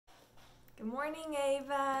Good morning,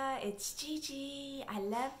 Ava. It's Gigi. I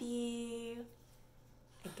love you.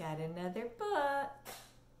 I got another book.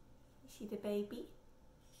 You see the baby?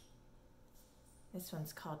 This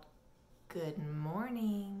one's called Good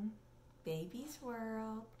Morning, Baby's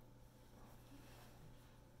World.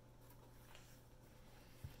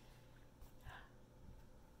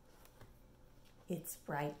 It's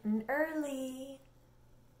bright and early.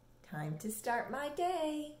 Time to start my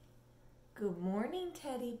day. Good morning,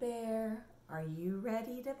 teddy bear. Are you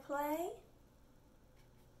ready to play?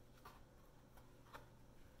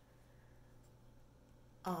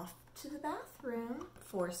 Off to the bathroom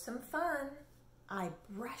for some fun. I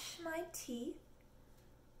brush my teeth,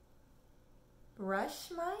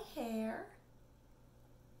 brush my hair,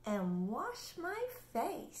 and wash my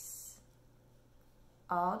face.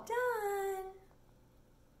 All done.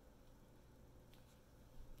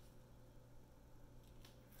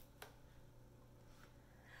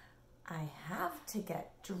 I have to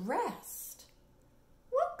get dressed.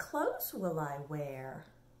 What clothes will I wear?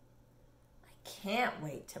 I can't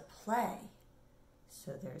wait to play,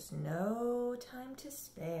 so there's no time to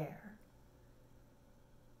spare.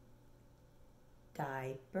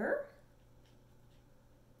 Diaper,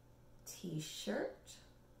 t-shirt,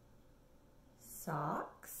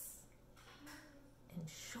 socks, and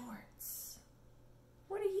shorts.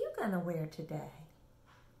 What are you gonna wear today?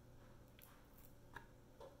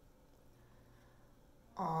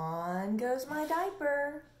 On goes my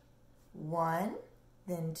diaper. 1,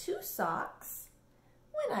 then 2 socks.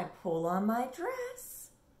 When I pull on my dress,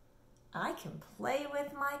 I can play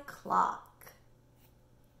with my clock.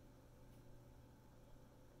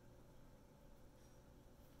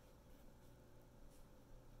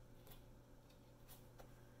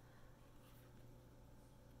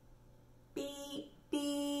 Beep,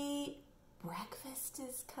 beep, breakfast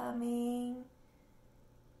is coming.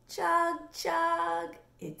 Chug, chug,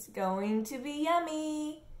 it's going to be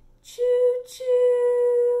yummy. Choo,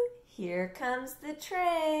 choo, here comes the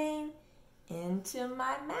train. Into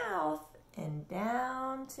my mouth and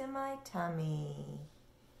down to my tummy.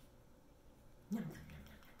 Yum, yum, yum,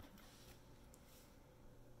 yum,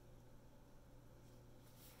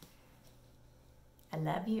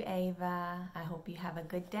 yum. I love you, Ava. I hope you have a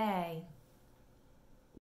good day.